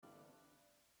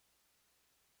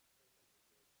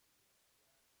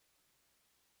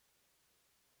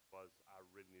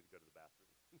need to go to the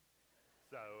bathroom.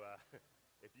 So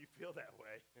if you feel that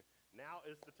way, now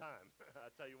is the time.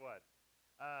 I'll tell you what.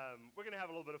 We're going to have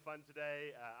a little bit of fun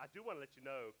today. I do want to let you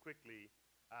know quickly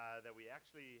that we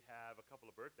actually have a couple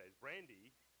of birthdays. Brandy,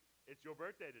 it's your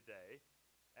birthday today.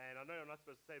 And I know I'm not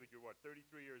supposed to say, but you're what,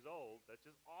 33 years old? That's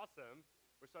just awesome.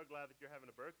 We're so glad that you're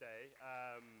having a birthday.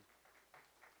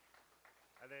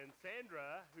 And then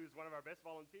Sandra, who's one of our best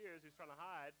volunteers, who's trying to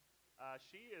hide,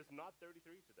 she is not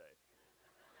 33 today.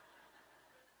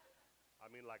 I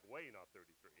mean, like way not 33,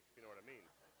 if you know what I mean.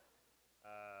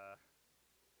 Uh,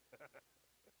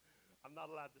 I'm not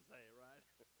allowed to say it, right?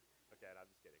 Okay, no, I'm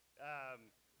just kidding.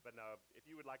 But no, if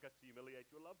you would like us to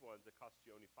humiliate your loved ones, it costs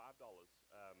you only $5.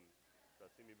 So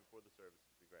see me before the service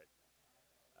would be great.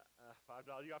 $5.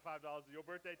 You got $5. Your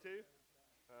birthday too?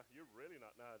 You're really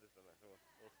not. No,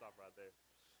 we'll stop right there.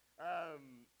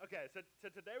 Okay, so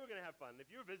today we're going to have fun.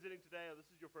 If you're visiting today or this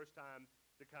is your first time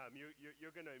to come,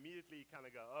 you're going to immediately kind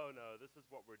of go, oh no, this is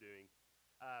what we're doing.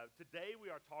 Today we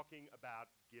are talking about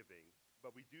giving,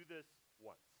 but we do this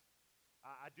once.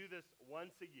 I do this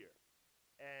once a year.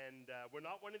 And we're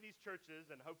not one of these churches,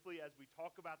 and hopefully as we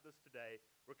talk about this today,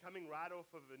 we're coming right off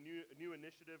of a new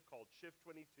initiative called Shift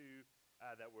 22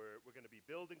 that we're going to be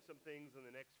building some things in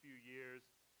the next few years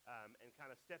and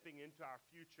kind of stepping into our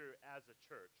future as a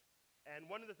church. And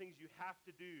one of the things you have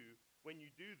to do when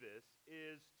you do this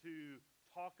is to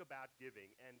talk about giving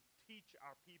and teach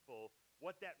our people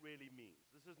what that really means.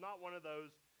 This is not one of those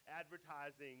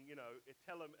advertising,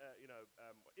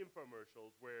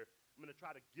 infomercials where I'm going to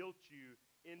try to guilt you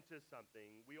into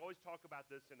something. We always talk about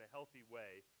this in a healthy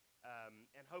way,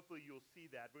 and hopefully you'll see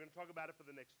that. We're going to talk about it for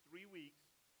the next 3 weeks,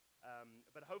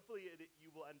 but hopefully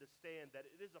you will understand that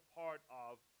it is a part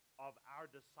of our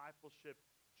discipleship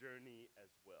journey as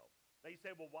well. Now you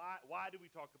say, well, why do we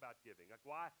talk about giving? Like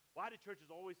why do churches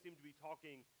always seem to be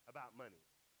talking about money?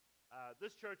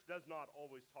 This church does not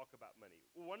always talk about money.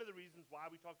 Well, one of the reasons why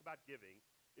we talk about giving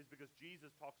is because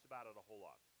Jesus talks about it a whole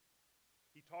lot.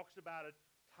 He talks about it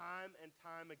time and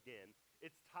time again.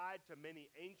 It's tied to many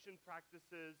ancient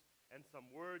practices and some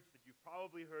words that you've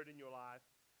probably heard in your life,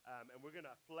 and we're going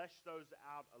to flesh those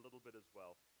out a little bit as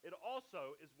well. It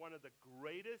also is one of the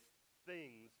greatest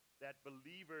things that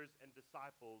believers and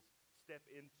disciples step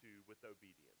into with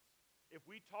obedience. If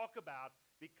we talk about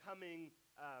becoming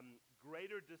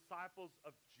greater disciples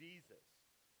of Jesus,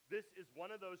 this is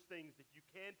one of those things that you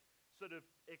can't sort of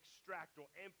extract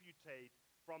or amputate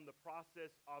from the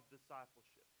process of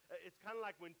discipleship. It's kind of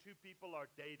like when two people are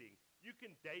dating. You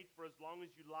can date for as long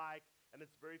as you like, and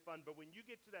it's very fun, but when you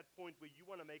get to that point where you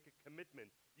want to make a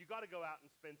commitment, you got to go out and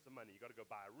spend some money. You got to go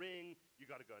buy a ring, you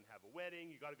got to go and have a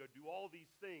wedding, you got to go do all these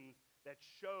things that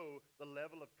show the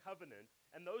level of covenant,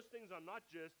 and those things are not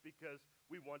just because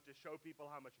we want to show people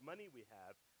how much money we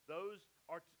have. Those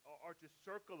are to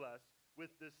circle us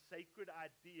with this sacred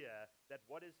idea that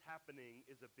what is happening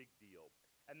is a big deal.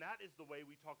 And that is the way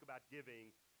we talk about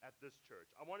giving at this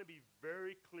church. I want to be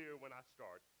very clear when I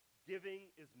start. Giving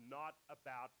is not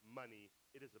about money.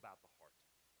 It is about the heart,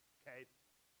 okay?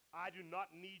 I do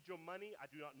not need your money. I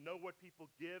do not know what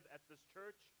people give at this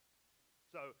church.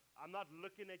 So I'm not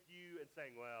looking at you and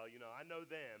saying, well, I know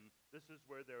them. This is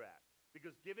where they're at.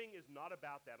 Because giving is not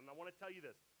about that. And I want to tell you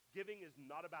this. Giving is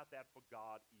not about that for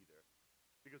God either.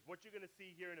 Because what you're going to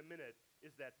see here in a minute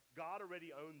is that God already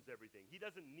owns everything. He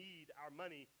doesn't need our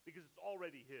money because it's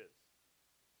already his.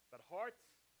 But hearts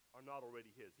are not already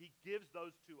his. He gives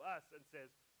those to us and says,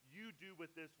 you do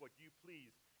with this what you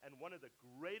please. And one of the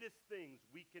greatest things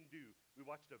we can do, we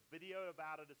watched a video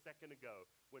about it a second ago,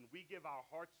 when we give our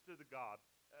hearts to God,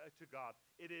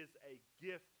 it is a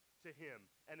gift to him.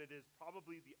 And it is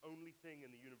probably the only thing in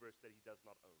the universe that he does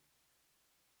not own.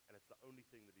 And it's the only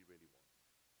thing that he really wants.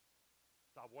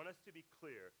 So I want us to be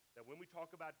clear that when we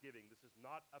talk about giving, this is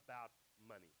not about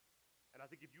money. And I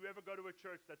think if you ever go to a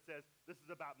church that says this is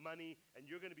about money and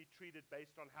you're going to be treated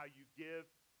based on how you give,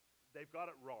 they've got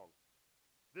it wrong.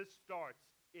 This starts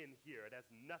in here. It has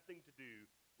nothing to do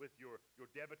with your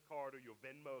debit card or your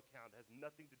Venmo account. It has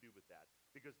nothing to do with that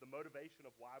because the motivation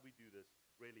of why we do this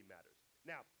really matters.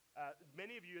 Now,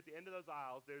 many of you at the end of those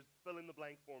aisles, there's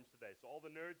fill-in-the-blank forms today. So all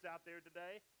the nerds out there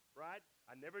today, right?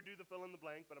 I never do the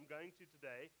fill-in-the-blank, but I'm going to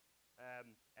today.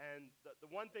 And the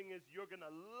one thing is you're going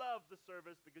to love the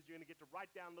service because you're going to get to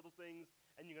write down little things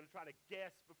and you're going to try to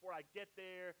guess before I get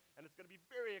there, and it's going to be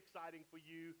very exciting for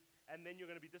you. And then you're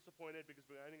going to be disappointed because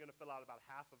we're only going to fill out about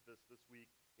half of this week.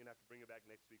 You're going to have to bring it back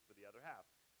next week for the other half.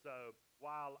 So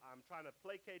while I'm trying to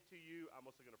placate to you, I'm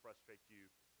also going to frustrate you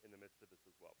in the midst of this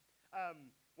as well.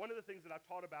 One of the things that I've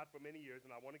taught about for many years,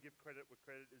 and I want to give credit where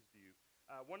credit is due,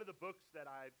 One of the books that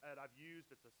I've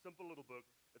used, it's a simple little book.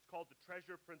 It's called The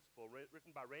Treasure Principle,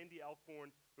 written by Randy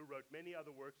Alcorn, who wrote many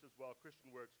other works as well,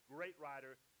 Christian works, great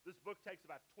writer. This book takes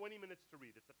about 20 minutes to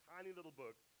read. It's a tiny little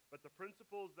book, but the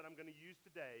principles that I'm going to use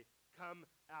today come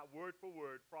out word for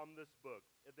word from this book.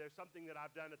 There's something that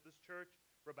I've done at this church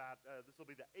for about, this will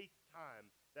be the 8th time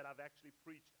that I've actually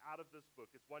preached out of this book.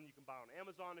 It's one you can buy on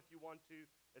Amazon if you want to.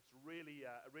 It's really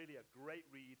a great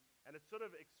read, and it sort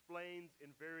of explains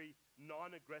in very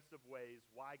non-aggressive ways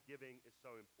why giving is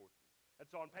so important. And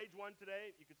so on page 1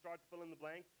 today, you can start to fill in the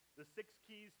blank, the 6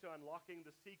 keys to unlocking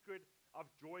the secret of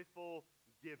joyful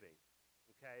giving.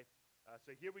 Okay?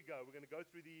 So here we go. We're going to go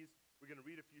through these. We're going to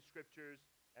read a few scriptures,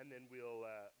 and then we'll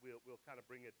kind of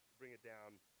bring it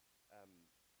down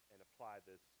and apply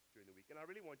this during the week. And I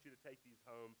really want you to take these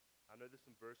home. I know there's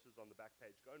some verses on the back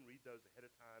page. Go and read those ahead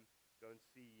of time. Go and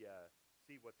see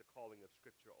what the calling of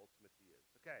Scripture ultimately is.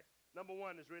 Okay, number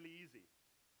 1 is really easy.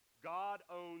 God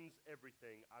owns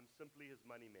everything. I'm simply his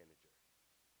money manager.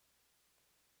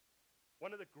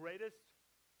 One of the greatest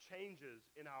changes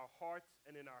in our hearts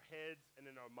and in our heads and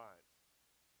in our minds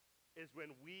is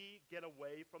when we get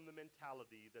away from the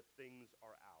mentality that things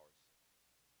are ours.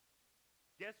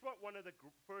 Guess what one of the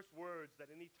first words that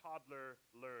any toddler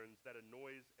learns that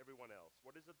annoys everyone else?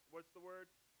 What is it? What's the word?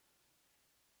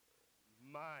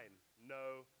 Mine.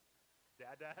 No.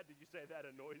 Dad, did you say that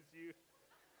annoys you?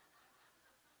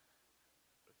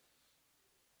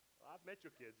 Well, I've met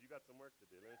your kids. You got some work to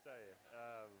do, let me tell you.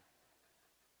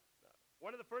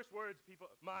 One of the first words people,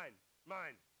 mine,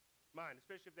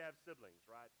 especially if they have siblings,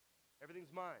 right?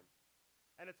 Everything's mine.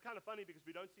 And it's kind of funny because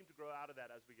we don't seem to grow out of that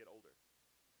as we get older,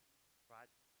 right?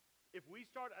 If we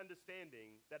start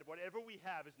understanding that whatever we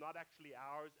have is not actually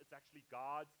ours, it's actually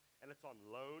God's, and it's on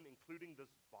loan, including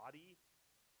this body,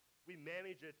 we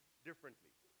manage it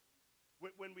differently.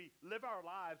 When we live our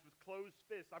lives with closed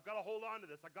fists, I've got to hold on to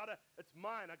this. It's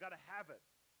mine. I got to have it.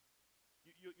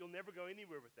 You'll never go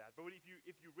anywhere with that. But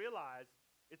if you realize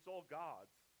it's all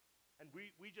God's, and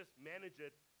we just manage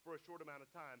it for a short amount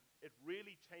of time, it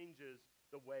really changes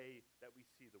the way that we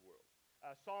see the world.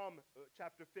 Psalm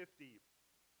chapter 50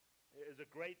 is a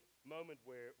great moment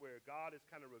where God is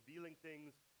kind of revealing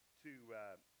things to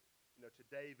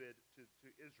David, to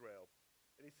Israel.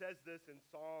 And he says this in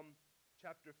Psalm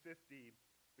chapter 50,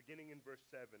 beginning in verse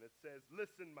 7. It says,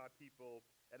 "Listen, my people,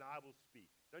 and I will speak."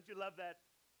 Don't you love that?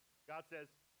 God says,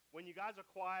 when you guys are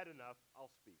quiet enough,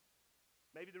 I'll speak.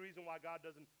 Maybe the reason why God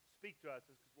doesn't speak to us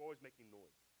is because we're always making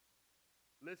noise.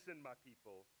 Listen, my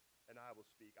people, and I will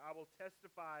speak. I will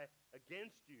testify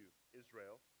against you,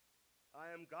 Israel.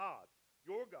 I am God,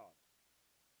 your God.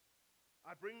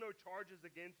 I bring no charges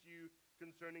against you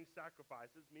concerning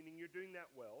sacrifices, meaning you're doing that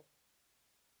well,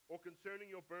 or concerning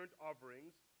your burnt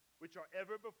offerings, which are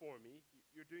ever before me.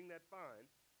 You're doing that fine.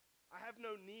 I have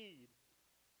no need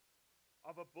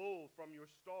of a bull from your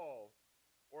stall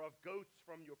or of goats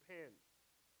from your pen.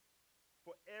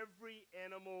 For every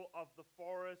animal of the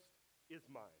forest is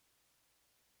mine,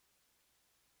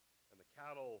 and the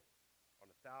cattle on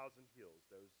 1,000 hills,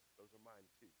 those are mine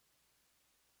too.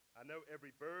 I know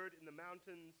every bird in the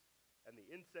mountains and the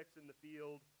insects in the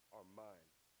field are mine.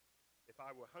 If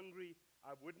I were hungry,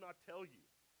 I would not tell you,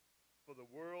 for the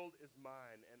world is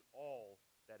mine and all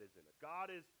that is in it. God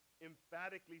is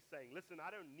emphatically saying, listen,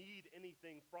 I don't need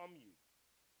anything from you.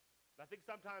 And I think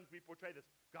sometimes we portray this,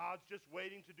 God's just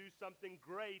waiting to do something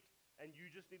great, and you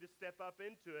just need to step up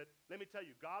into it. Let me tell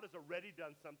you, God has already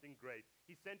done something great.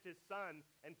 He sent his son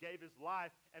and gave his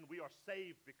life, and we are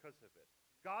saved because of it.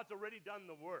 God's already done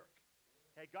the work.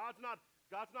 Okay, God's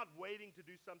not waiting to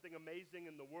do something amazing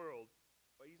in the world,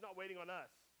 but he's not waiting on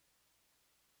us.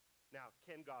 Now,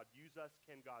 can God use us?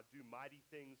 Can God do mighty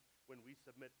things when we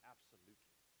submit? Absolutely.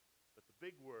 But the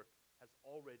big work has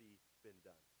already been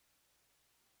done.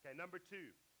 Okay, number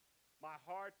 2, my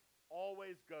heart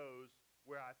always goes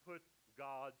where I put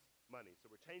God's money. So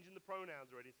we're changing the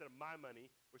pronouns already. Instead of my money,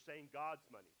 we're saying God's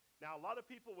money. Now, a lot of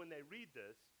people, when they read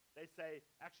this, they say,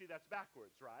 actually, that's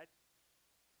backwards, right?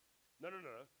 No.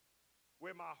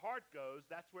 Where my heart goes,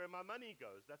 that's where my money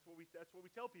goes. That's what we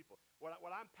tell people. What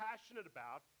I'm passionate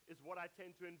about is what I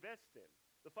tend to invest in.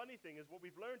 The funny thing is, what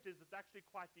we've learned is it's actually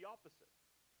quite the opposite.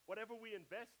 Whatever we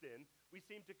invest in, we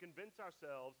seem to convince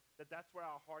ourselves that that's where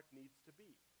our heart needs to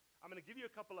be. I'm going to give you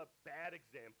a couple of bad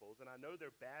examples, and I know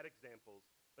they're bad examples,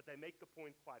 but they make the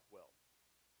point quite well.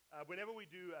 Whenever we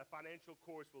do a financial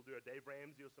course, we'll do a Dave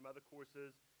Ramsey or some other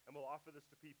courses, and we'll offer this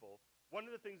to people. One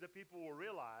of the things that people will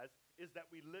realize is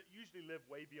that we usually live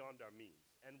way beyond our means,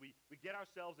 and we get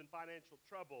ourselves in financial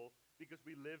trouble because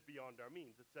we live beyond our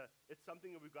means. It's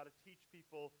something that we've got to teach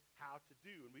people how to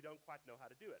do, and we don't quite know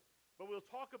how to do it. But we'll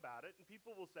talk about it, and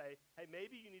people will say, hey,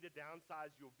 maybe you need to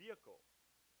downsize your vehicle.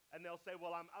 And they'll say,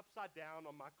 well, I'm upside down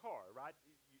on my car, right?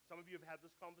 Some of you have had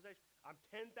this conversation. I'm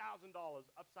 $10,000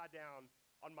 upside down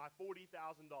on my $40,000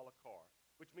 car,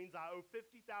 which means I owe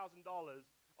 $50,000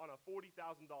 on a $40,000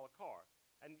 car.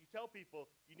 And you tell people,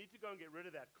 you need to go and get rid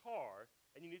of that car,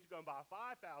 and you need to go and buy a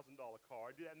 $5,000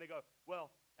 car, and do that. And they go,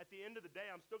 well, at the end of the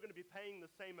day, I'm still going to be paying the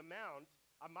same amount.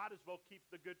 I might as well keep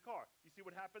the good car. You see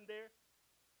what happened there?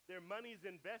 Their money's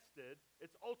invested.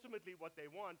 It's ultimately what they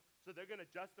want, so they're going to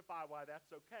justify why that's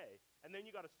okay. And then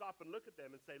you got to stop and look at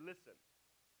them and say, listen,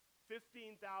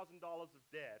 $15,000 of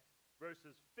debt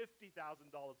versus $50,000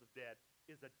 of debt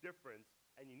is a difference,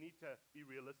 and you need to be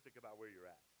realistic about where you're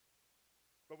at.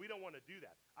 But we don't want to do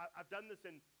that. I've done this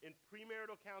in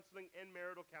premarital counseling and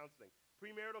marital counseling.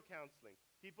 Premarital counseling,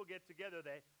 people get together.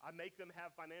 I make them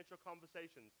have financial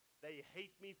conversations. They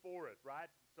hate me for it,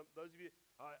 right? Those of you,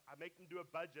 I make them do a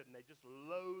budget, and they just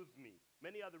loathe me.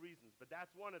 Many other reasons, but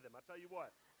that's one of them. I tell you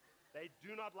what, they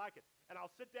do not like it. And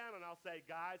I'll sit down and I'll say,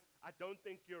 guys, I don't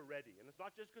think you're ready. And it's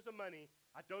not just because of money.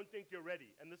 I don't think you're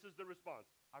ready. And this is the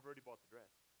response. I've already bought the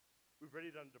dress. We've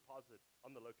already done a deposit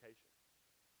on the location.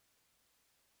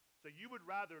 So you would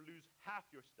rather lose half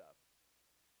your stuff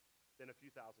than a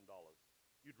few $1,000s.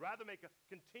 You'd rather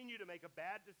continue to make a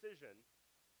bad decision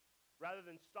rather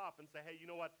than stop and say, hey, you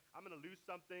know what? I'm going to lose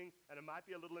something, and it might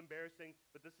be a little embarrassing,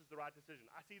 but this is the right decision.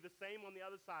 I see the same on the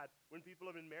other side when people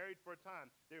have been married for a time.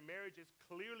 Their marriage is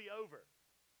clearly over.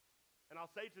 And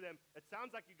I'll say to them, it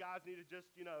sounds like you guys need to just,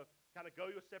 kind of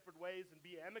go your separate ways and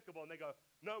be amicable. And they go,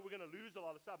 no, we're going to lose a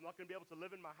lot of stuff. I'm not going to be able to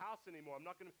live in my house anymore. I'm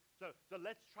not going to. So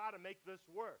let's try to make this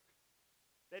work.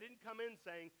 They didn't come in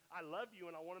saying, I love you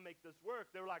and I want to make this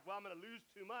work. They were like, well, I'm going to lose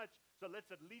too much, so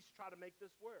let's at least try to make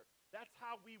this work. That's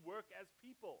how we work as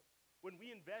people. When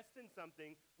we invest in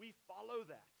something, we follow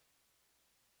that.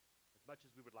 As much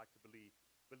as we would like to believe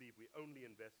we only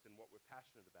invest in what we're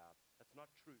passionate about, that's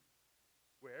not true.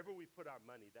 Wherever we put our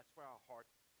money, that's where our heart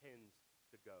tends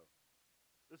to go.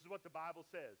 This is what the Bible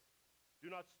says. Do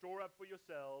not store up for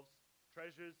yourselves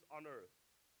treasures on earth,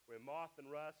 where moth and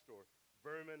rust or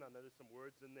vermin, I know there's some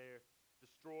words in there,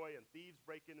 destroy, and thieves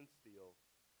break in and steal.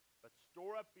 But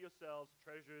store up for yourselves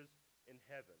treasures in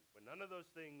heaven, where none of those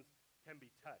things can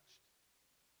be touched.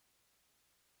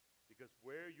 Because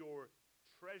where your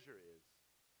treasure is,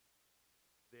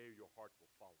 there your heart will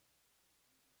follow.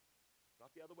 Not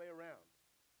the other way around.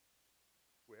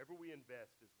 Wherever we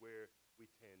invest is where we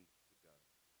tend to go.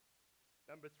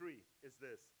 Number 3 is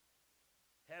this.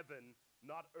 Heaven,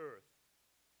 not earth,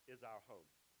 is our home.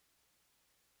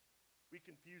 We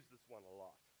confuse this one a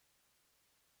lot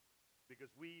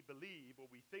because we believe, or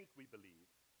we think we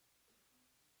believe,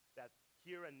 that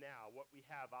here and now, what we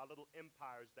have, our little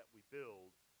empires that we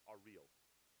build, are real.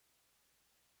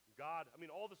 God,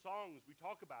 all the songs we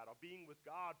talk about are being with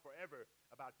God forever,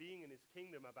 about being in his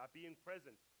kingdom, about being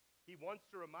present. He wants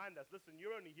to remind us, listen,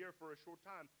 you're only here for a short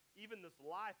time. Even this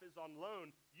life is on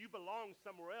loan. You belong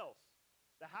somewhere else.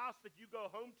 The house that you go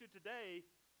home to today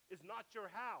is not your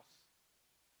house.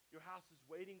 Your house is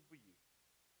waiting for you.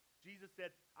 Jesus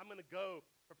said, I'm going to go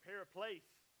prepare a place.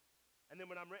 And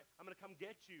then when I'm ready, I'm going to come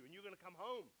get you, and you're going to come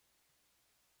home.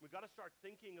 We've got to start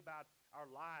thinking about our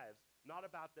lives, not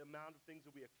about the amount of things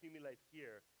that we accumulate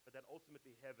here, but that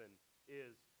ultimately heaven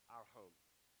is our home.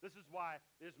 This is why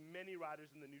there's many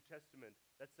writers in the New Testament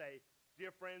that say,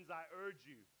 dear friends, I urge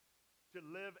you to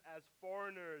live as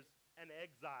foreigners and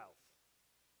exiles,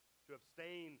 to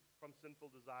abstain from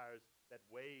sinful desires that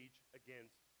wage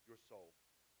against your soul.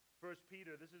 1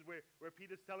 Peter, this is where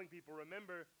Peter's telling people,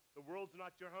 remember, the world's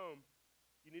not your home.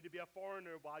 You need to be a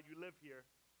foreigner while you live here,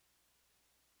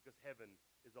 because heaven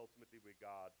is ultimately where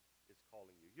God is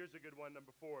calling you. Here's a good one,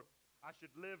 number 4. I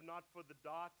should live not for the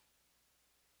dot,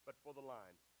 but for the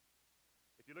line.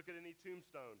 If you look at any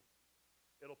tombstone,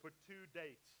 it'll put 2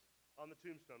 dates on the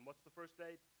tombstone. What's the first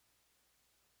date?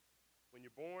 When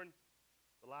you're born.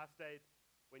 The last date,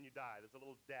 when you die. There's a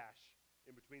little dash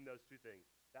in between those 2 things.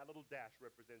 That little dash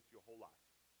represents your whole life.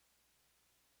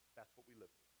 That's what we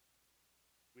live for.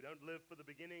 We don't live for the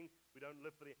beginning. We don't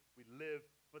live for we live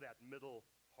for that middle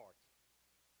part.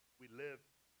 We live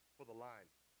for the line.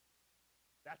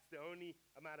 That's the only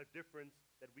amount of difference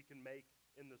that we can make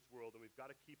in this world, and we've got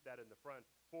to keep that in the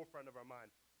forefront of our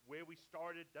mind. Where we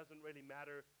started doesn't really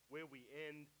matter. Where we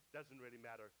end doesn't really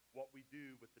matter. What we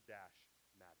do with the dash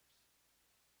matters.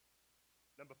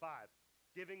 Number 5,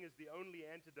 giving is the only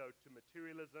antidote to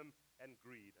materialism and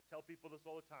greed. I tell people this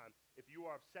all the time. If you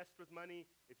are obsessed with money,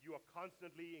 if you are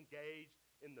constantly engaged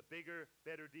in the bigger,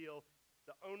 better deal,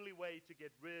 the only way to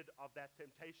get rid of that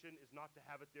temptation is not to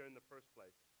have it there in the first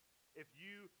place. If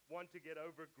you want to get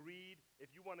over greed,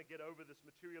 if you want to get over this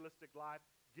materialistic life,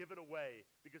 give it away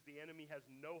because the enemy has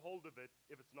no hold of it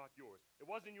if it's not yours. It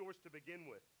wasn't yours to begin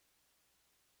with,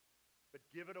 but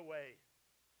give it away.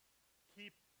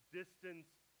 Keep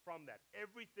distance from that.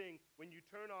 Everything, when you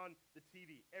turn on the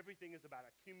TV, everything is about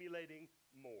accumulating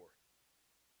more.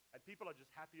 And people are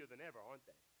just happier than ever, aren't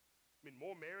they? I mean,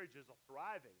 more marriages are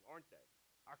thriving, aren't they?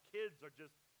 Our kids are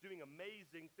just doing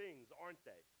amazing things, aren't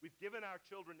they? We've given our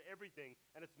children everything,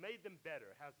 and it's made them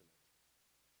better, hasn't it?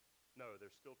 No,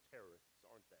 they're still terrorists,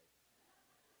 aren't they?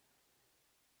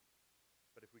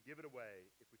 But if we give it away,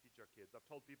 if we teach our kids, I've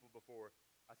told people before,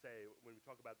 I say, when we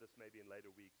talk about this maybe in later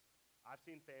weeks, I've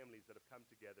seen families that have come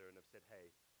together and have said,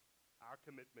 hey, our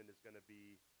commitment is going to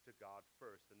be to God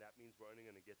first, and that means we're only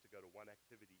going to get to go to one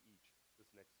activity each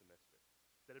this next semester.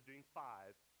 Instead of doing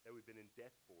 5 that we've been in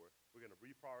debt for, we're going to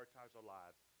reprioritize our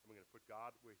lives, and we're going to put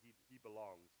God where he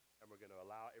belongs, and we're going to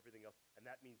allow everything else. And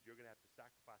that means you're going to have to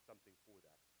sacrifice something for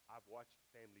that. I've watched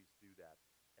families do that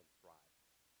and thrive.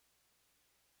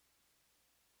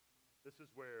 This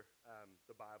is where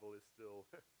the Bible is still,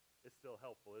 is still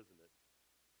helpful, isn't it?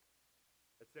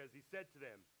 It says, he said to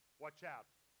them, watch out.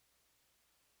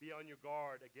 Be on your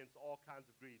guard against all kinds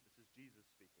of greed. This is Jesus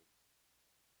speaking.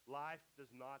 Life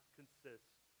does not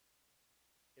consist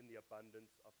in the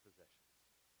abundance of possessions.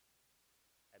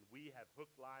 And we have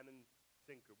hook, line, and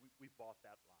sinker. We bought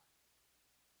that lie.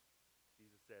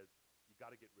 Jesus says, you got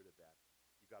to get rid of that.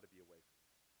 You got to be away from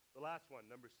that. The last one,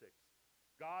 number 6.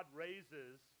 God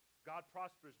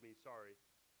prospers me,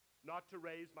 not to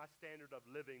raise my standard of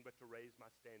living, but to raise my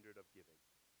standard of giving.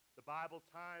 The Bible,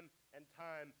 time and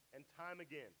time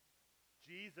again,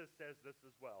 Jesus says this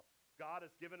as well. God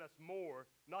has given us more,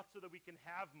 not so that we can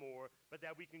have more, but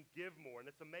that we can give more. And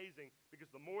it's amazing because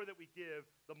the more that we give,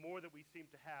 the more that we seem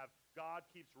to have. God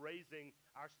keeps raising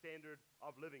our standard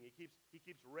of living. He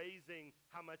keeps raising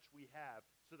how much we have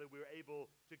so that we're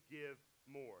able to give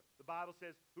more. The Bible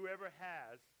says, whoever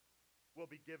has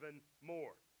will be given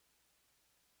more,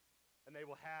 and they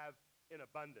will have in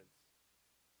abundance.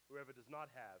 Whoever does not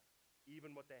have,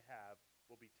 even what they have,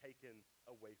 will be taken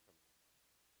away from them.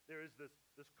 There is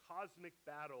this cosmic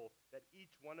battle that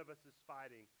each one of us is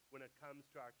fighting when it comes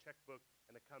to our checkbook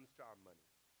and it comes to our money.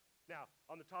 Now,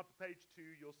 on the top of page 2,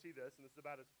 you'll see this, and this is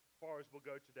about as far as we'll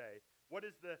go today. What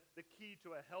is the key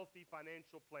to a healthy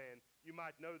financial plan? You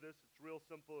might know this. It's real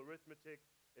simple arithmetic.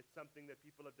 It's something that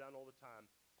people have done all the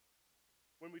time.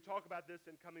 When we talk about this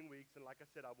in coming weeks, and like I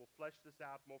said, I will flesh this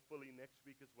out more fully next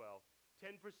week as well,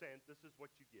 10%, this is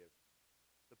what you give.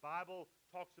 The Bible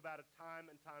talks about it time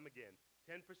and time again.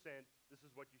 10%, this is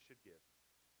what you should give.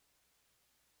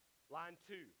 Line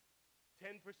 2,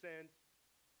 10%,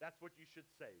 that's what you should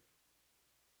save.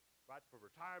 Right? For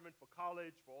retirement, for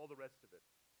college, for all the rest of it.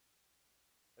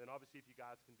 And then obviously if you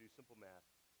guys can do simple math,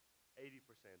 80%,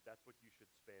 that's what you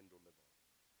should spend or live on.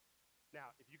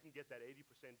 Now, if you can get that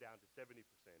 80% down to 70%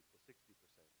 or 60%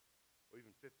 or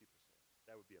even 50%,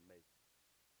 that would be amazing.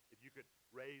 If you could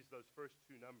raise those first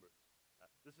 2 numbers.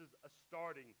 This is a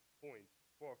starting point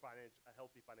for a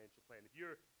healthy financial plan. If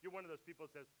you're one of those people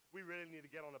that says, we really need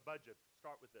to get on a budget,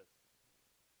 start with this.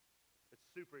 It's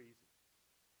super easy.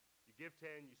 You give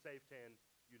 10, you save 10,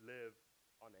 you live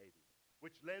on 80.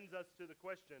 Which lends us to the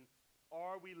question,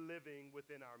 are we living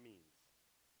within our means?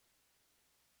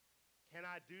 Can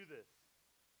I do this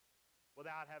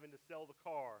without having to sell the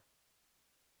car?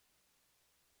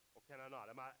 Or can I not?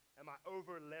 Am I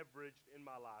over-leveraged in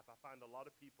my life? I find a lot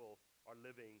of people are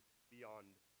living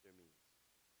beyond their means.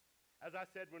 As I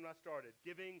said when I started,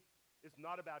 giving is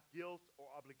not about guilt or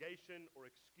obligation or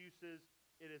excuses.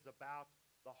 It is about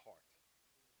the heart.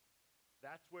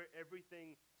 That's where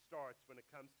everything starts when it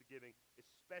comes to giving,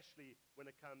 especially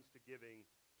when it comes to giving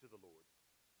to the Lord.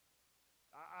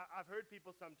 I've heard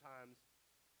people sometimes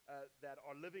that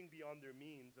are living beyond their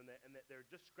means and that they're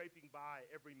just scraping by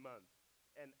every month.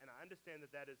 And I understand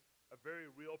that is a very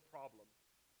real problem.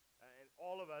 And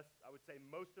all of us, I would say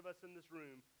most of us in this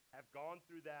room, have gone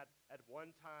through that at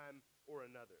one time or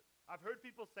another. I've heard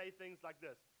people say things like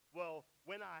this, well,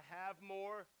 when I have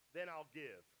more, then I'll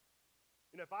give.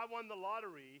 You know, if I won the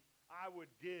lottery, I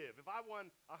would give. If I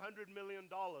won $100 million,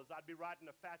 I'd be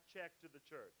writing a fat check to the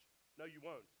church. No, you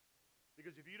won't.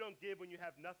 Because if you don't give when you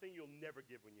have nothing, you'll never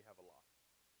give when you have a lot.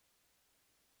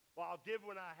 Well, I'll give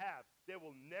when I have. There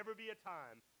will never be a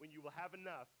time when you will have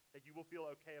enough that you will feel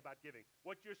okay about giving.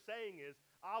 What you're saying is,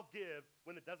 I'll give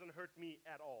when it doesn't hurt me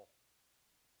at all.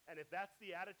 And if that's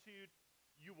the attitude,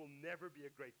 you will never be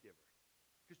a great giver.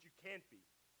 Because you can't be.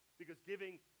 Because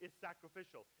giving is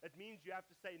sacrificial. It means you have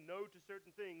to say no to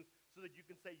certain things so that you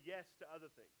can say yes to other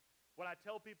things. What I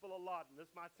tell people a lot, and this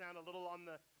might sound a little on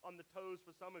the toes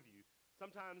for some of you,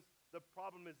 sometimes the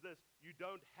problem is this: you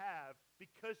don't have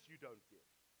because you don't give.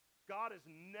 God is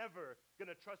never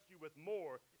going to trust you with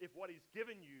more if what he's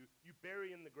given you, you bury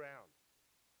in the ground.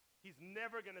 He's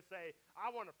never going to say,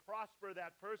 I want to prosper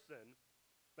that person,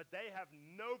 but they have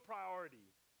no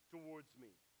priority towards me.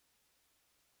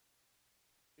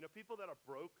 You know, people that are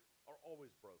broke are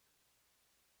always broke.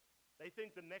 They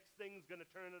think the next thing's going to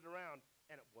turn it around,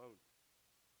 and it won't.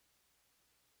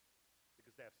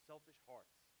 Because they have selfish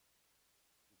hearts.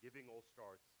 And giving all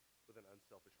starts with an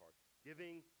unselfish heart.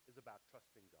 Giving is about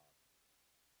trusting God.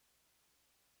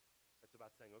 It's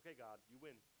about saying, okay, God, you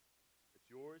win. It's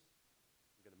yours.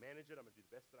 I'm going to manage it. I'm going to do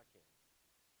the best that I can.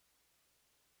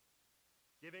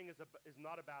 Giving is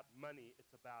not about money.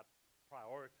 It's about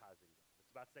prioritizing God. It's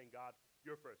about saying, God,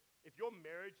 you're first. If your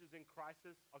marriage is in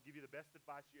crisis, I'll give you the best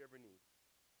advice you ever need.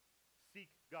 Seek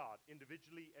God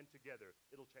individually and together.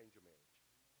 It'll change your marriage.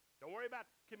 Don't worry about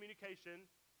communication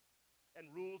and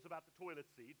rules about the toilet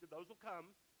seat. Those will come.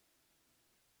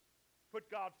 Put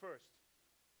God first.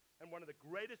 And one of the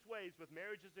greatest ways with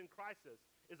marriages in crisis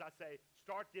is I say,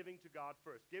 start giving to God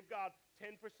first. Give God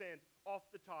 10% off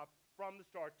the top from the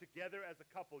start together as a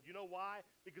couple. You know why?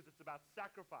 Because it's about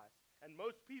sacrifice. And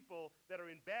most people that are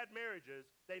in bad marriages,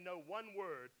 they know one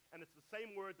word, and it's the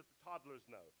same word that the toddlers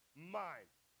know. Mine.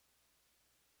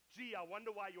 Gee, I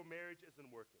wonder why your marriage isn't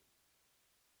working.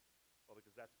 Well,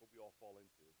 because that's what we all fall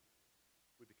into.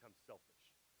 We become selfish.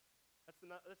 That's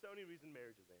the only reason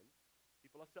marriages end.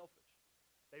 People are selfish.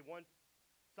 They want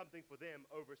something for them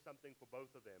over something for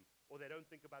both of them, or they don't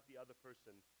think about the other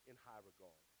person in high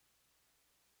regard.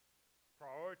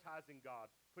 Prioritizing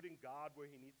God, putting God where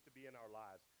he needs to be in our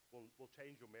lives will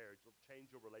change your marriage, will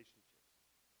change your relationships.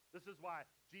 This is why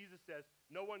Jesus says,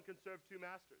 no one can serve two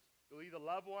masters. You'll either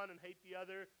love one and hate the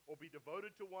other, or be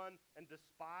devoted to one and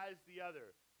despise the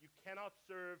other. You cannot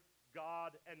serve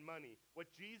God and money.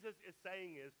 What Jesus is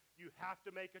saying is, you have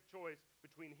to make a choice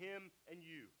between him and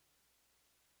you.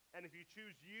 And if you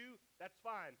choose you, that's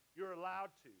fine. You're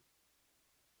allowed to.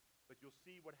 But you'll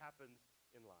see what happens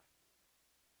in life.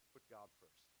 Put God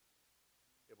first.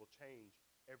 It will change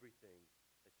everything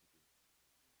that you do.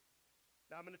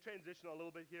 Now I'm going to transition a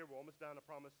little bit here. We're almost done, I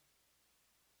promise.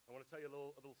 I want to tell you a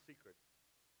little secret.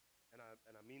 And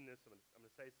I mean this. I'm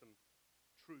going to say some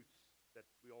truths that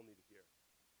we all need to hear.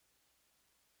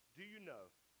 Do you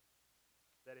know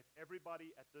that if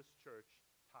everybody at this church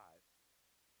tithed,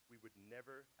 we would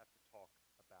never have to talk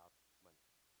about money?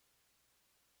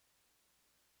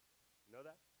 You know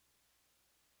that?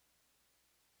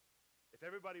 If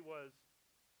everybody was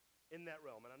in that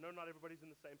realm, and I know not everybody's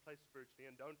in the same place spiritually,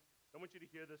 and don't want you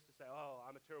to hear this to say, oh,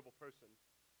 I'm a terrible person.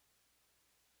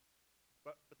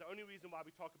 But the only reason why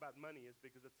we talk about money is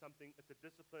because it's a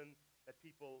discipline that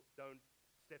people don't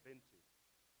step into.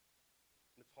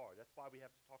 And it's hard. That's why we have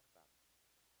to talk about it.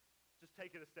 Just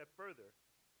take it a step further.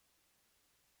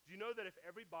 Do you know that if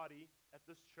everybody at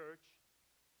this church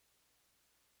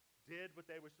did what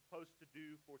they were supposed to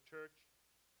do for church,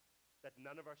 that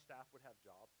none of our staff would have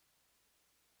jobs?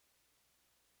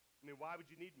 I mean, why would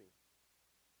you need me?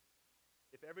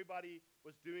 If everybody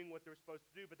was doing what they were supposed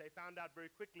to do, but they found out very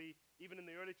quickly, even in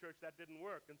the early church, that didn't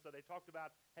work. And so they talked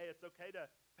about, hey, it's okay to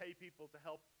pay people to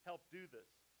help do this.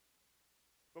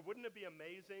 But wouldn't it be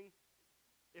amazing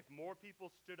if more people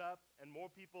stood up and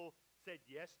more people said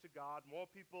yes to God, more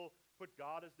people put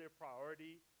God as their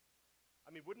priority?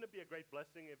 I mean, wouldn't it be a great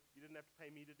blessing if you didn't have to pay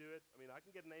me to do it? I mean, I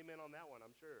can get an amen on that one,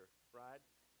 I'm sure, right?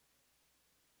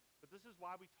 But this is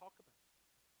why we talk about it.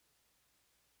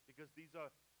 Because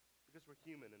we're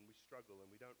human and we struggle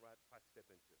and we don't quite step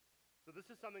into it. So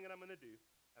this is something that I'm going to do,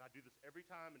 and I do this every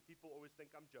time, and people always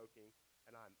think I'm joking,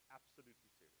 and I'm absolutely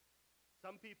serious.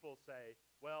 Some people say,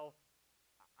 well,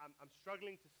 I'm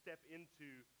struggling to step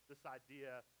into this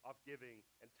idea of giving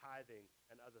and tithing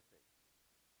and other things.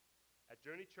 At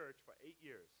Journey Church for 8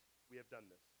 years, we have done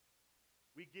this.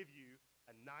 We give you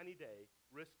a 90-day,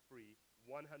 risk-free,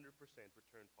 100%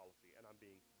 return policy, and I'm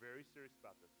being very serious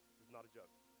about this. This is not a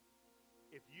joke.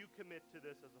 If you commit to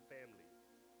this as a family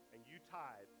and you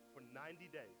tithe for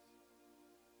 90 days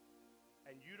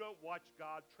and you don't watch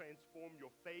God transform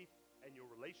your faith and your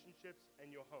relationships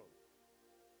and your home,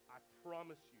 I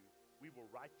promise you, we will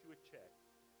write you a check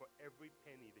for every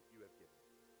penny that you have given.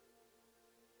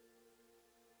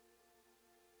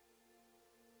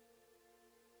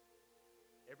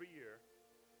 Every year,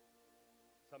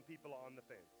 some people are on the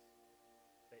fence.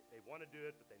 They want to do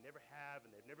it, but they never have,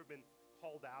 and they've never been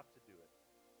called out to do it.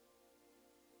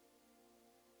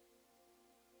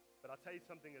 But I'll tell you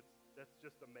something that's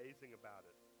just amazing about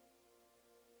it.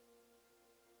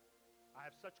 I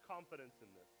have such confidence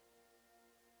in this.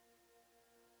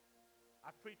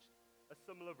 I've preached a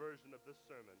similar version of this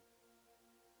sermon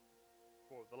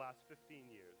for the last 15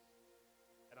 years,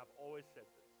 and I've always said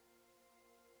this.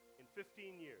 In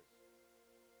 15 years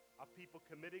of people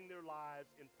committing their lives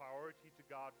in priority to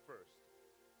God first,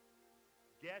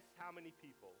 guess how many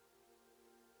people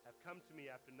have come to me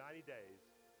after 90 days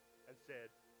and said,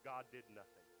 God did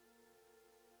nothing?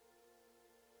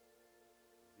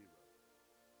 Zero.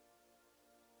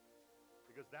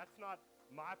 Because that's not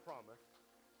my promise.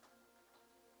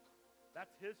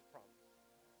 That's his promise.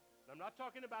 And I'm not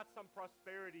talking about some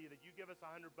prosperity that you give us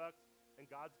 $100 and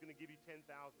God's going to give you 10,000.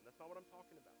 That's not what I'm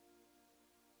talking about.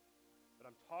 But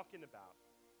I'm talking about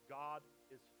God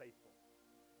is faithful.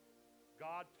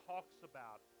 God talks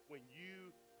about when you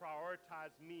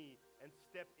prioritize me and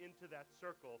step into that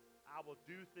circle, I will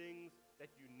do things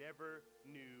that you never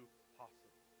knew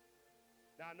possible.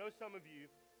 Now, I know some of you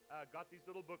got these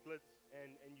little booklets,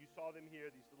 and you saw them here,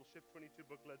 these little Shift 22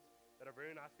 booklets that are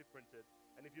very nicely printed.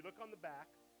 And if you look on the back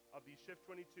of these Shift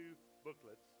 22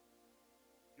 booklets,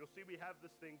 you'll see we have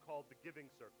this thing called the giving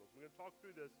circles. We're going to talk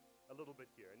through this a little bit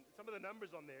here. And some of the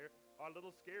numbers on there are a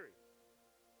little scary.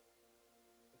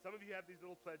 And some of you have these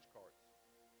little pledge cards.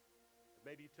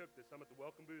 Maybe you took this, some at the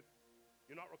welcome booth.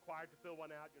 You're not required to fill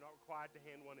one out. You're not required to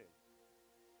hand one in.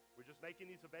 We're just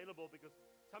making these available because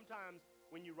sometimes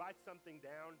when you write something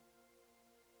down,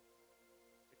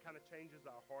 it kind of changes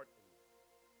our heart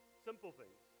in simple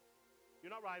things.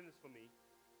 You're not writing this for me.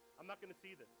 I'm not going to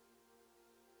see this.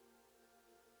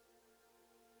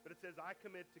 But it says, I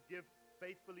commit to give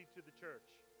faithfully to the church.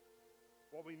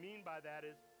 What we mean by that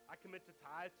is, I commit to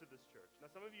tithe to this church.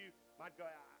 Now, some of you might go,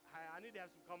 I need to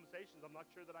have some conversations. I'm not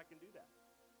sure that I can do that.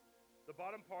 The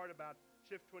bottom part about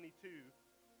Shift 22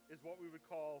 is what we would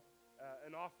call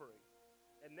an offering.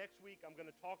 And next week, I'm going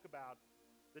to talk about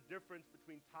the difference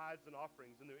between tithes and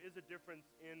offerings. And there is a difference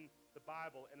in the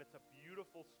Bible, and it's a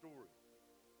beautiful story.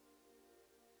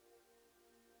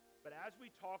 But as we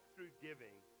talk through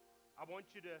giving, I want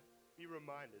you to be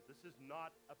reminded, this is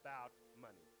not about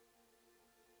money.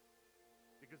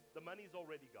 Because the money's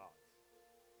already God's.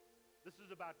 This is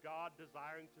about God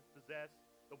desiring to possess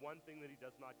the one thing that he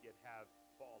does not yet have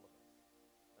for all of us.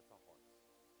 That's our hearts.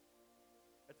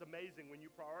 It's amazing. When you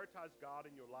prioritize God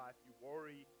in your life, you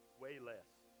worry way less.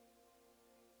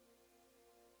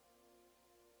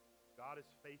 God is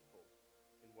faithful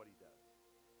in what he does.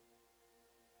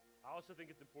 I also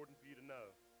think it's important for you to know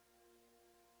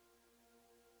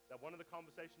that one of the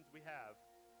conversations we have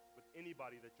with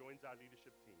anybody that joins our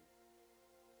leadership team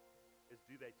is,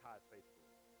 do they tithe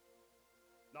faithfully?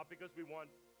 Not because we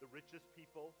want the richest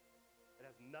people. It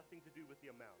has nothing to do with the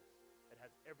amounts. It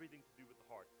has everything to do with the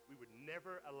heart. We would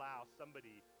never allow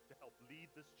somebody to help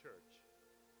lead this church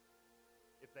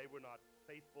if they were not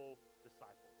faithful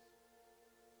disciples.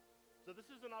 So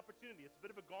this is an opportunity. It's a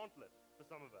bit of a gauntlet for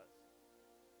some of us.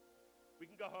 We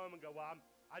can go home and go, well,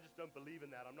 I just don't believe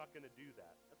in that. I'm not going to do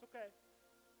that. That's okay.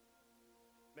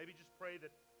 Maybe just pray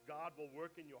that God will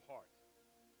work in your heart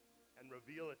and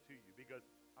reveal it to you, because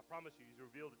I promise you, he's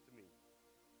revealed it to me.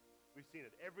 We've seen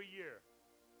it. Every year,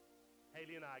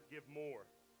 Haley and I give more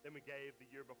than we gave the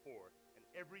year before. And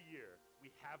every year,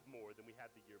 we have more than we had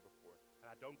the year before. And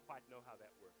I don't quite know how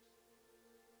that works.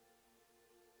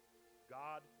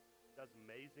 God does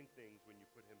amazing things when you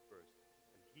put him first.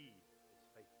 And he is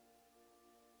faithful.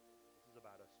 This is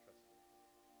about us trusting.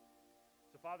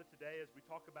 So, Father, today as we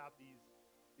talk about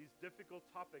these difficult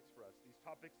topics for us, these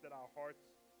topics that our hearts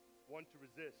want to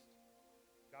resist,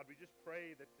 God, we just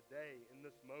pray that today, in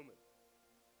this moment,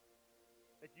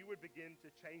 that you would begin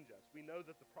to change us. We know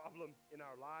that the problem in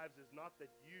our lives is not that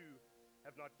you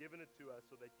have not given it to us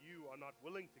or that you are not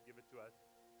willing to give it to us.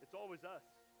 It's always us.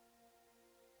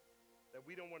 That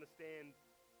we don't want to stand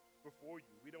before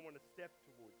you. We don't want to step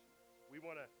towards you. We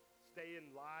want to stay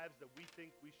in lives that we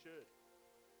think we should.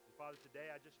 And Father,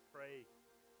 today I just pray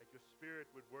that your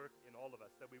Spirit would work in all of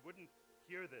us, that we wouldn't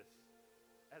hear this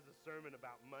as a sermon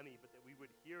about money, but that we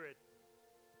would hear it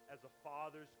as a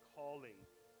father's calling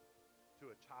to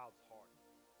a child's heart.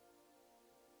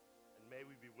 And may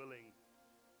we be willing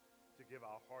to give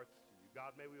our hearts to you.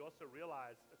 God, may we also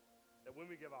realize that when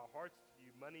we give our hearts to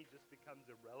you, money just becomes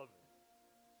irrelevant,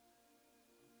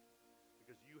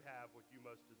 because you have what you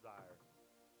most desire,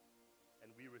 and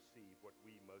we receive what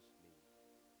we most need.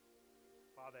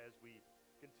 Father, as we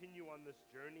continue on this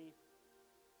journey,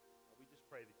 we just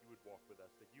pray that you would walk with us,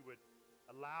 that you would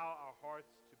allow our hearts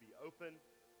to be open,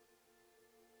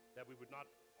 that we would not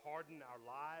harden our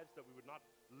lives, that we would not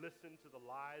listen to the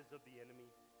lies of the enemy,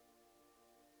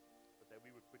 but that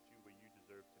we would put you where you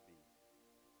deserve to be,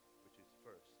 which is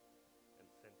first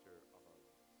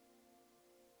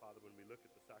Father, when we look at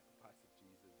the sacrifice of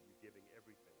Jesus, you giving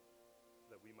everything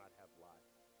so that we might have life,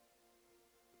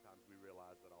 sometimes we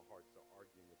realize that our hearts are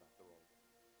arguing about the wrong thing.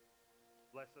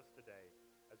 Bless us today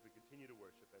as we continue to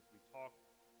worship, as we talk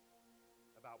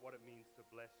about what it means to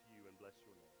bless you and bless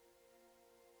your name.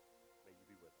 May you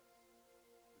be with us.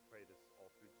 We pray this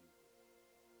all through Jesus.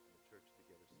 And the church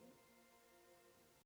together said,